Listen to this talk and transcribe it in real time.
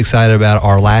Excited about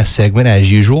our last segment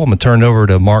as usual. I'm going to turn it over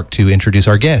to Mark to introduce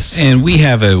our guests. And we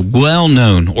have a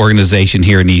well-known organization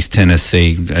here in East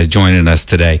Tennessee joining us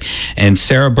today. And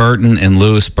Sarah Burton and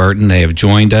Lewis Burton, they have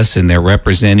joined us, and they're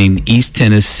representing East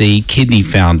Tennessee Kidney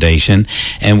Foundation.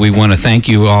 And we want to thank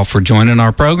you all for joining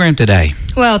our program today.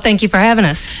 Well, thank you for having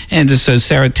us. And so,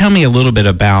 Sarah, tell me a little bit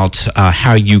about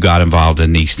how you got involved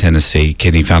in East Tennessee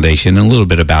Kidney Foundation and a little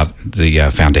bit about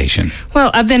the foundation. Well,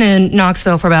 I've been in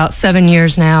Knoxville for about 7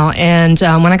 years now, and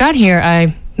when I got here,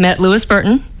 I met Lewis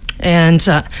Burton, and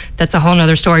that's a whole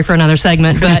other story for another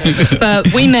segment,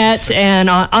 but we met, and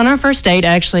on our first date, I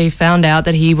actually found out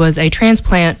that he was a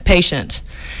transplant patient.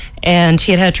 And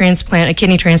he had a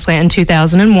kidney transplant in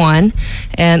 2001.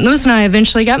 And Lewis and I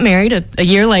eventually got married a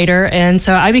year later. And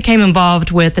so I became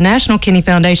involved with the National Kidney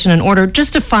Foundation in order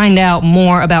just to find out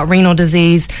more about renal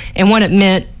disease and what it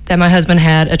meant that my husband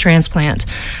had a transplant.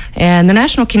 And the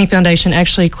National Kidney Foundation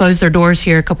actually closed their doors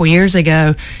here a couple years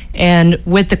ago. And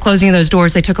with the closing of those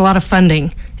doors, they took a lot of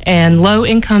funding. And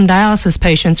low-income dialysis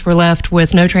patients were left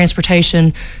with no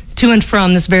transportation to and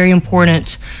from this very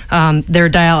important, their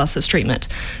dialysis treatment.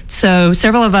 So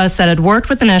several of us that had worked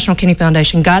with the National Kidney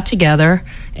Foundation got together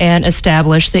and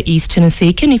established the East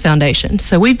Tennessee Kidney Foundation.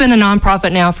 So we've been a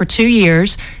nonprofit now for 2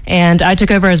 years, and I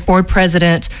took over as board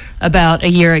president about a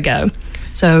year ago.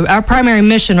 So our primary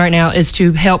mission right now is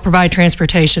to help provide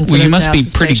transportation for those you must be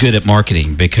pretty patients. good at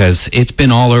marketing, because it's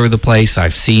been all over the place.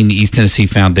 I've seen the East Tennessee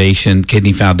Foundation,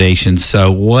 Kidney Foundation.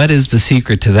 So what is the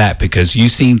secret to that? Because you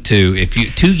seem to,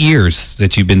 2 years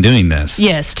that you've been doing this.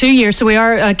 Yes, 2 years. So we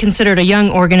are considered a young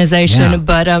organization,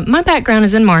 but my background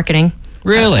is in marketing.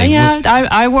 Really? Yeah,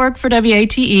 I work for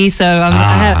WATE, so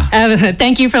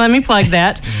thank you for letting me plug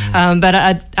that. But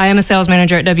I am a sales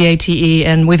manager at WATE,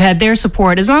 and we've had their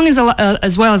support, as well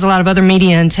as a lot of other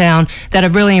media in town that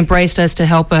have really embraced us to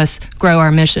help us grow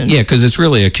our mission. Yeah, because it's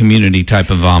really a community type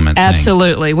involvement thing.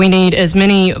 Absolutely. We need as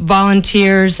many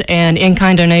volunteers and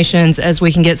in-kind donations as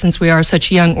we can get, since we are such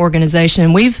a young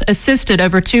organization. We've assisted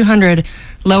over 200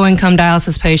 low-income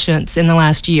dialysis patients in the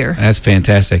last year. That's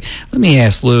fantastic. Let me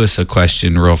ask Lewis a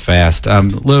question real fast.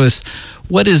 Lewis,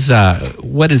 what is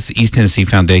East Tennessee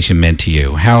Foundation meant to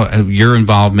you? How your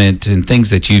involvement and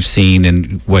things that you've seen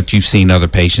and what you've seen other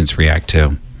patients react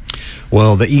to?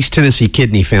 Well, the East Tennessee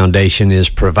Kidney Foundation is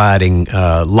providing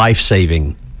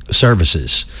life-saving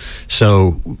services.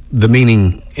 So the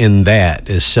meaning in that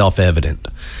is self-evident.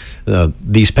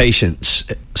 These patients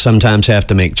sometimes have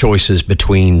to make choices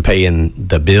between paying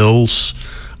the bills,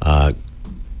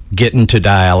 getting to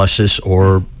dialysis,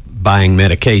 or buying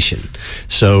medication.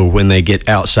 So when they get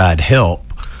outside help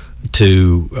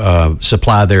to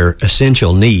supply their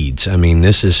essential needs, I mean,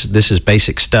 this is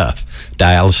basic stuff.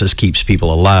 Dialysis keeps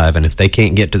people alive, and if they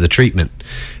can't get to the treatment,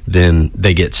 then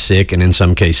they get sick, and in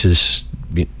some cases,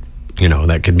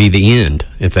 that could be the end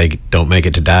if they don't make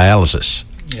it to dialysis.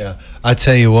 Yeah, I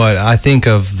tell you what, I think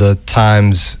of the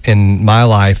times in my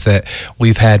life that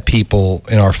we've had people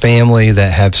in our family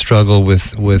that have struggled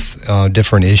with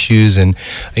different issues, and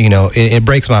it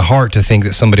breaks my heart to think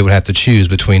that somebody would have to choose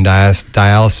between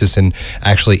dialysis and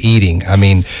actually eating. I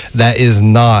mean, that is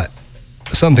not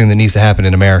something that needs to happen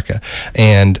in America,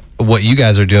 and what you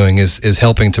guys are doing is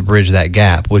helping to bridge that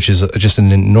gap, which is just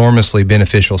an enormously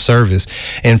beneficial service.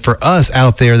 And for us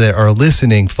out there that are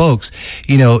listening, folks,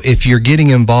 if you're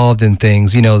getting involved in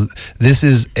things, this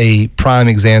is a prime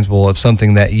example of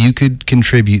something that you could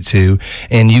contribute to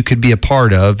and you could be a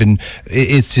part of. And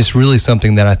it's just really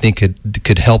something that I think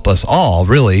could help us all,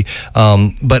 really.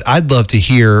 But I'd love to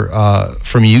hear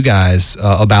from you guys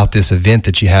about this event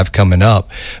that you have coming up,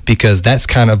 because that's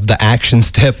kind of the action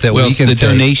step that we can take. It's the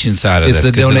donation side of this.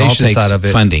 It's the donation side of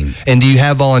it. Funding. And do you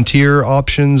have volunteer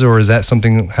options, or is that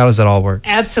something? How does that all work?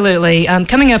 Absolutely.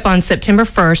 Coming up on September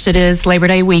 1st, it is Labor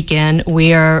Day weekend.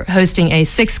 We are hosting a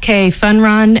 6K fun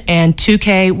run and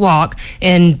 2K walk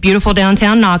in beautiful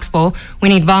downtown Knoxville. We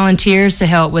need volunteers to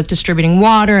help with distributing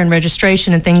water and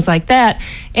registration and things like that.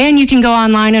 And you can go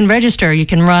online and register. You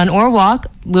can run or walk.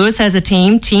 Lewis has a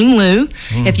team, Team Lou.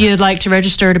 If you'd like to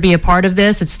register to be a part of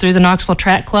this, it's through the Knoxville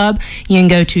Track Club. You can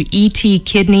go to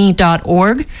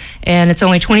etkidney.org, and it's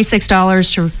only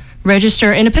 $26 to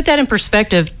register. And to put that in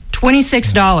perspective,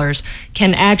 $26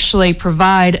 can actually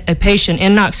provide a patient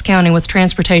in Knox County with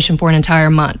transportation for an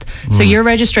entire month. So your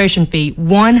registration fee,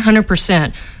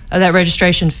 100% of that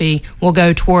registration fee will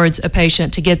go towards a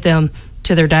patient to get them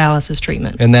to their dialysis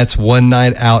treatment. And that's one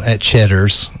night out at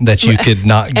Cheddar's that you could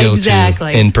not go to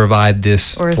and provide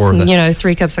this or for the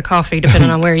 3 cups of coffee, depending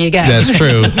on where you go. That's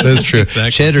true. That's true. Exactly.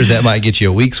 Cheddar's, that might get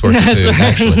you a week's worth of food,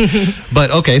 actually.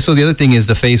 But okay, so the other thing is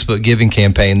the Facebook giving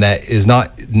campaign. That is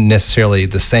not necessarily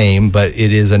the same, but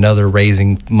it is another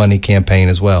raising money campaign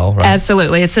as well, right?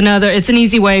 Absolutely. It's an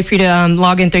easy way for you to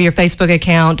log in through your Facebook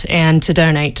account and to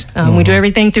donate. We do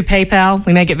everything through PayPal.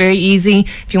 We make it very easy.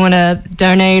 If you want to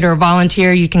donate or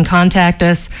volunteer, you can contact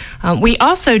us. We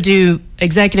also do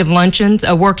executive luncheons,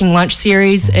 a working lunch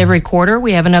series every quarter.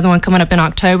 We have another one coming up in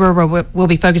October where we'll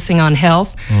be focusing on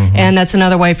health, and that's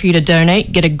another way for you to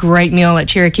donate, get a great meal at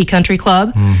Cherokee Country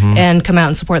Club, and come out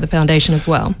and support the foundation as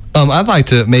well. I'd like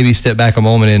to maybe step back a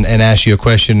moment and ask you a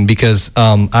question, because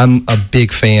I'm a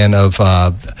big fan of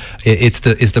it's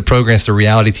the programs, the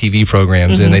reality TV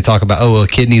programs, and they talk about,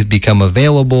 kidneys become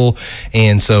available,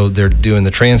 and so they're doing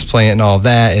the transplant and all of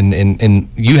that, and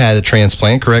you had a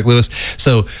transplant, correct, Lewis?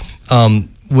 So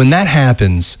when that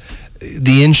happens,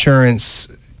 the insurance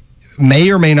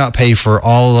may or may not pay for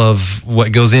all of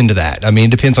what goes into that. I mean,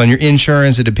 it depends on your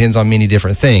insurance. It depends on many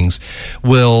different things.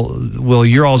 Will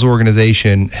your all's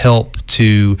organization help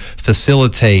to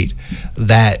facilitate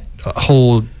that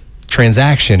whole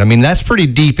transaction? I mean, that's pretty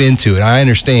deep into it. I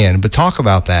understand, but talk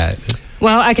about that.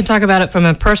 Well, I can talk about it from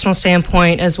a personal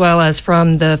standpoint as well as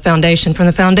from the foundation. From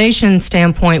the foundation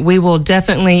standpoint, we will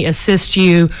definitely assist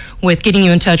you with getting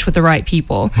you in touch with the right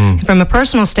people. From a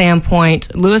personal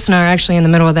standpoint, Lewis and I are actually in the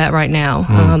middle of that right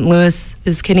now.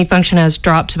 Lewis's kidney function has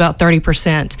dropped to about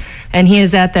 30%, and he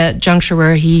is at that juncture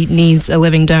where he needs a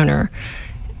living donor.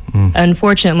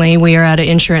 Unfortunately, we are at an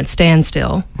insurance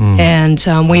standstill, and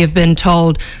we have been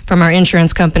told from our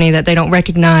insurance company that they don't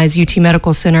recognize UT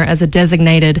Medical Center as a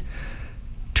designated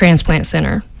transplant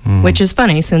center, which is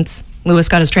funny since Lewis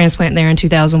got his transplant there in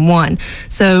 2001.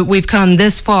 So we've come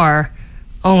this far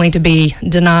only to be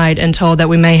denied and told that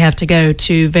we may have to go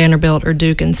to Vanderbilt or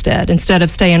Duke instead of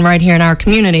staying right here in our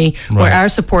community where our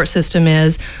support system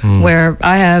is, where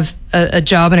I have a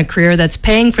job and a career that's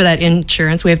paying for that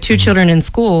insurance. We have 2 children in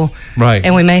school,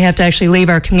 and we may have to actually leave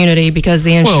our community because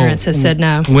the insurance has said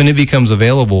no. When it becomes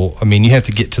available, I mean, you have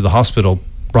to get to the hospital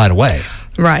right away.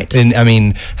 Right. And I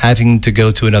mean, having to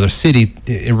go to another city,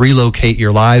 relocate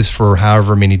your lives for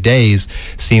however many days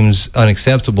seems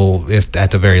unacceptable, if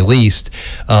at the very least,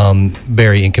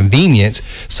 very inconvenient.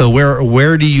 So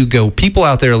where do you go? People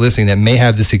out there listening that may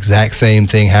have this exact same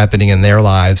thing happening in their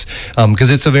lives, because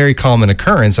it's a very common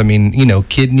occurrence. I mean,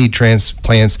 kidney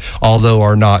transplants, although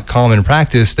are not common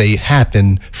practice, they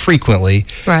happen frequently.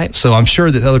 Right. So I'm sure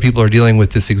that other people are dealing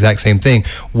with this exact same thing.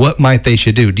 What might they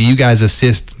should do? Do you guys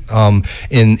assist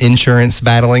in insurance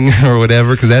battling or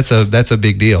whatever? Because that's a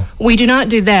big deal. We do not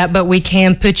do that, but we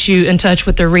can put you in touch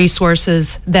with the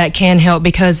resources that can help,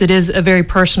 because it is a very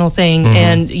personal thing,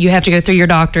 and you have to go through your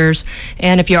doctors,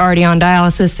 and if you're already on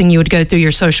dialysis, then you would go through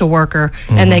your social worker,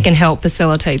 and they can help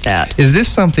facilitate that. Is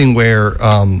this something where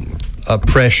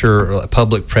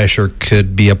public pressure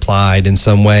could be applied in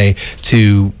some way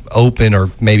to open or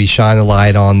maybe shine a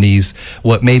light on these,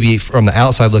 what maybe from the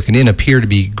outside looking in appear to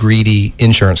be greedy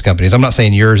insurance companies? I'm not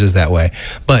saying yours is that way,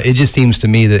 but it just seems to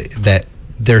me that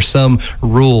there's some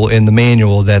rule in the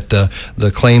manual that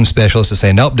the claim specialist is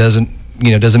saying, nope, doesn't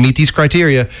meet these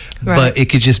criteria, but it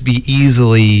could just be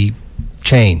easily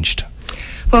changed.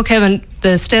 Well, Kevin,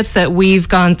 the steps that we've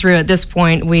gone through at this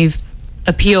point, we've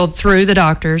appealed through the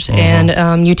doctors, and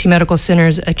UT Medical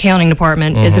Center's accounting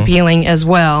department is appealing as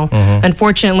well.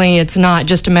 Unfortunately, it's not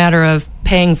just a matter of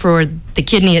paying for the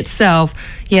kidney itself.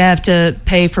 You have to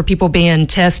pay for people being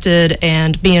tested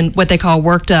and being what they call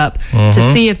worked up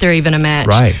to see if they're even a match.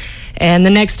 Right. And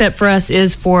the next step for us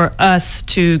is for us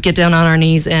to get down on our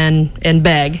knees and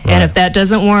beg. Right. And if that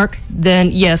doesn't work,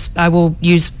 then yes, I will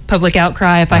use public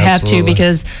outcry if I have to,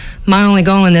 because my only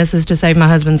goal in this is to save my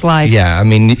husband's life. Yeah, I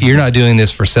mean, you're not doing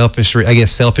this for selfish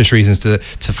reasons to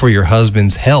for your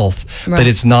husband's health, but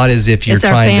it's not as if you're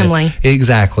trying our family.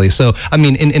 Exactly. So, I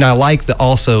mean, and I like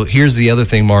also, here's the other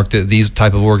thing, Mark, that these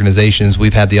type of organizations,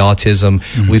 we've had the autism,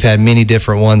 we've had many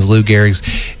different ones, Lou Gehrig's,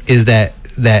 is that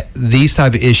these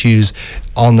type of issues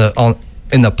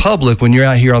in the public, when you're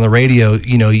out here on the radio,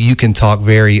 you can talk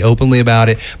very openly about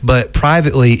it, but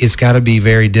privately it's got to be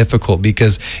very difficult,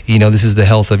 because this is the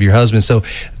health of your husband. So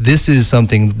this is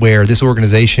something where this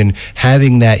organization,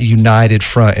 having that united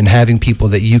front and having people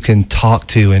that you can talk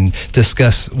to and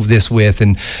discuss this with,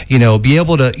 and be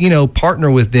able to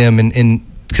partner with them, and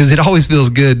because it always feels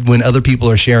good when other people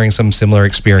are sharing some similar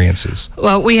experiences.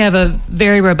 Well, we have a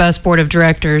very robust board of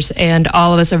directors, and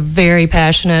all of us are very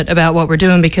passionate about what we're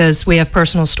doing because we have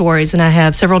personal stories. And I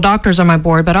have several doctors on my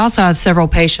board, but also I have several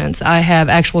patients. I have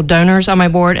actual donors on my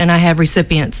board, and I have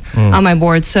recipients on my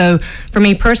board. So for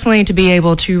me personally, to be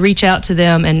able to reach out to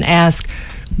them and ask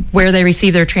where they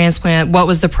received their transplant, what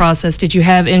was the process, did you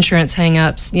have insurance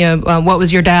hang-ups, what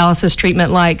was your dialysis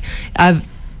treatment like? I've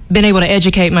been able to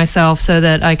educate myself so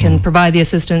that I can provide the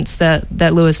assistance that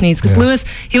Lewis needs. Because Lewis,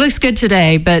 he looks good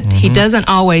today, but he doesn't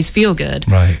always feel good.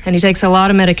 Right. And he takes a lot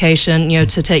of medication,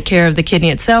 to take care of the kidney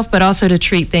itself, but also to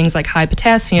treat things like high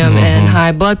potassium and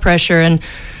high blood pressure and,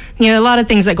 a lot of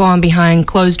things that go on behind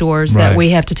closed doors that we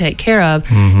have to take care of.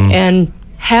 And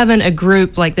having a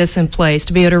group like this in place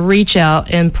to be able to reach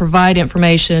out and provide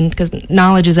information, because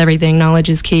knowledge is everything, knowledge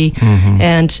is key,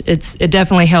 and it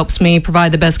definitely helps me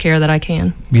provide the best care that I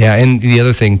can. Yeah, and the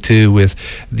other thing too with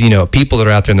people that are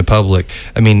out there in the public,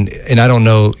 I mean, and I don't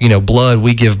know, blood,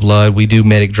 we give blood, we do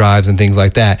medic drives and things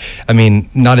like that. I mean,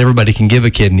 not everybody can give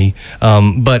a kidney,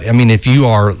 but I mean, if you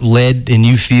are led and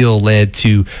you feel led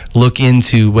to look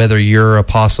into whether you're a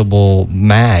possible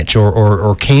match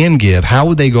or can give, how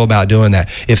would they go about doing that?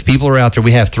 If people are out there,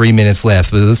 we have 3 minutes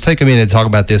left, but let's take a minute to talk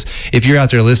about this. If you're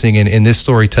out there listening and this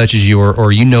story touches you,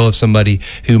 or you know of somebody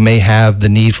who may have the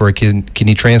need for a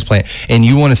kidney transplant, and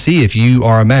you want to see if you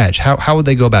are a match, how would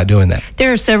they go about doing that?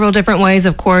 There are several different ways.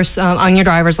 Of course, on your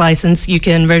driver's license, you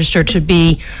can register to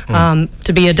be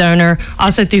a donor.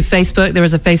 Also through Facebook, there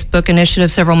was a Facebook initiative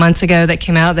several months ago that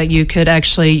came out that you could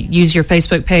actually use your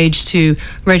Facebook page to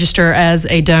register as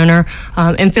a donor.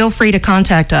 And feel free to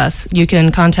contact us. You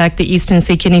can contact the East Tennessee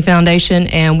Kidney Foundation,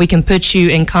 and we can put you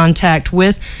in contact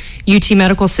with UT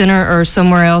Medical Center or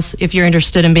somewhere else if you're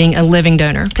interested in being a living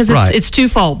donor, because it's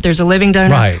twofold. There's a living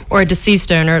donor or a deceased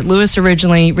donor. Lewis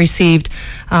originally received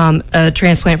a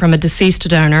transplant from a deceased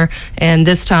donor, and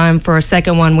this time for a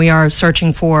second one we are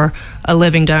searching for a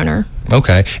living donor.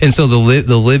 Okay, and so the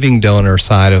living donor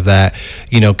side of that,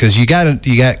 because you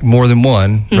got more than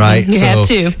one, right? You have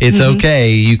two. It's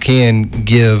okay. You can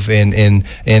give, and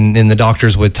the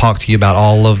doctors would talk to you about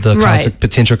all of the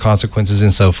potential consequences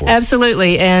and so forth.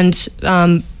 Absolutely, and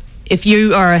if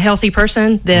you are a healthy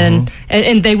person, then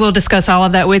and they will discuss all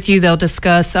of that with you. They'll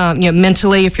discuss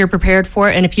mentally if you're prepared for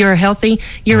it, and if you're healthy,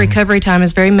 your recovery time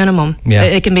is very minimum. Yeah.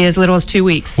 It can be as little as 2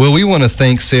 weeks. Well, we want to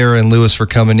thank Sarah and Lewis for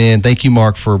coming in. Thank you,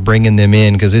 Mark, for bringing them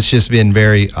in, because it's just been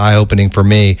very eye-opening for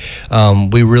me.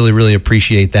 We really, really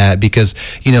appreciate that, because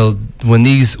when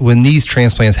these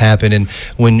transplants happen, and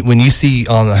when you see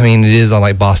it is on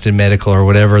like Boston Medical or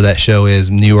whatever that show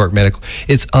is, New York Medical,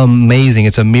 it's amazing.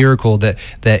 It's a miracle that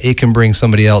it can bring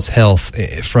somebody else health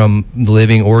from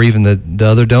living, or even the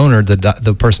other donor,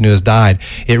 the person who has died.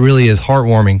 It really is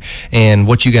heartwarming, and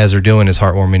what you guys are doing is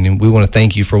heartwarming, and we want to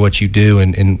thank you for what you do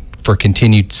and for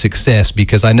continued success,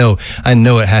 because I know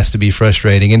it has to be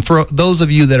frustrating. And for those of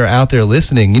you that are out there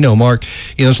listening, Mark,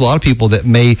 there's a lot of people that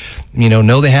may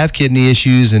know they have kidney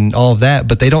issues and all of that,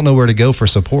 but they don't know where to go for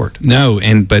support. No,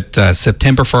 but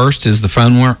September 1st is the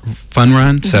fun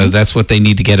run, so that's what they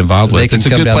need to get involved with. It's a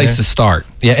good place to start.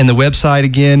 Yeah, and the website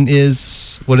again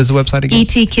is, what is the website again?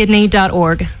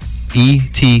 etkidney.org.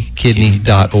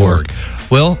 etkidney.org.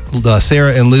 Well,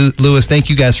 Sarah and Lewis, thank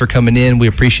you guys for coming in. We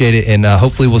appreciate it, and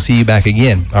hopefully we'll see you back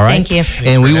again. All right? Thank you.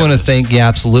 And we want to thank,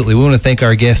 absolutely. We want to thank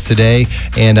our guests today,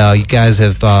 and you guys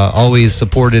have always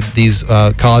supported these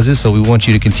causes, so we want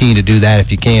you to continue to do that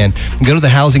if you can. Go to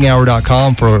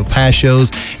thehousinghour.com for past shows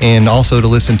and also to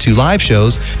listen to live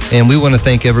shows, and we want to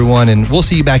thank everyone, and we'll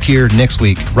see you back here next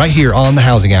week, right here on The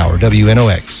Housing Hour,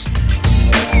 WNOX.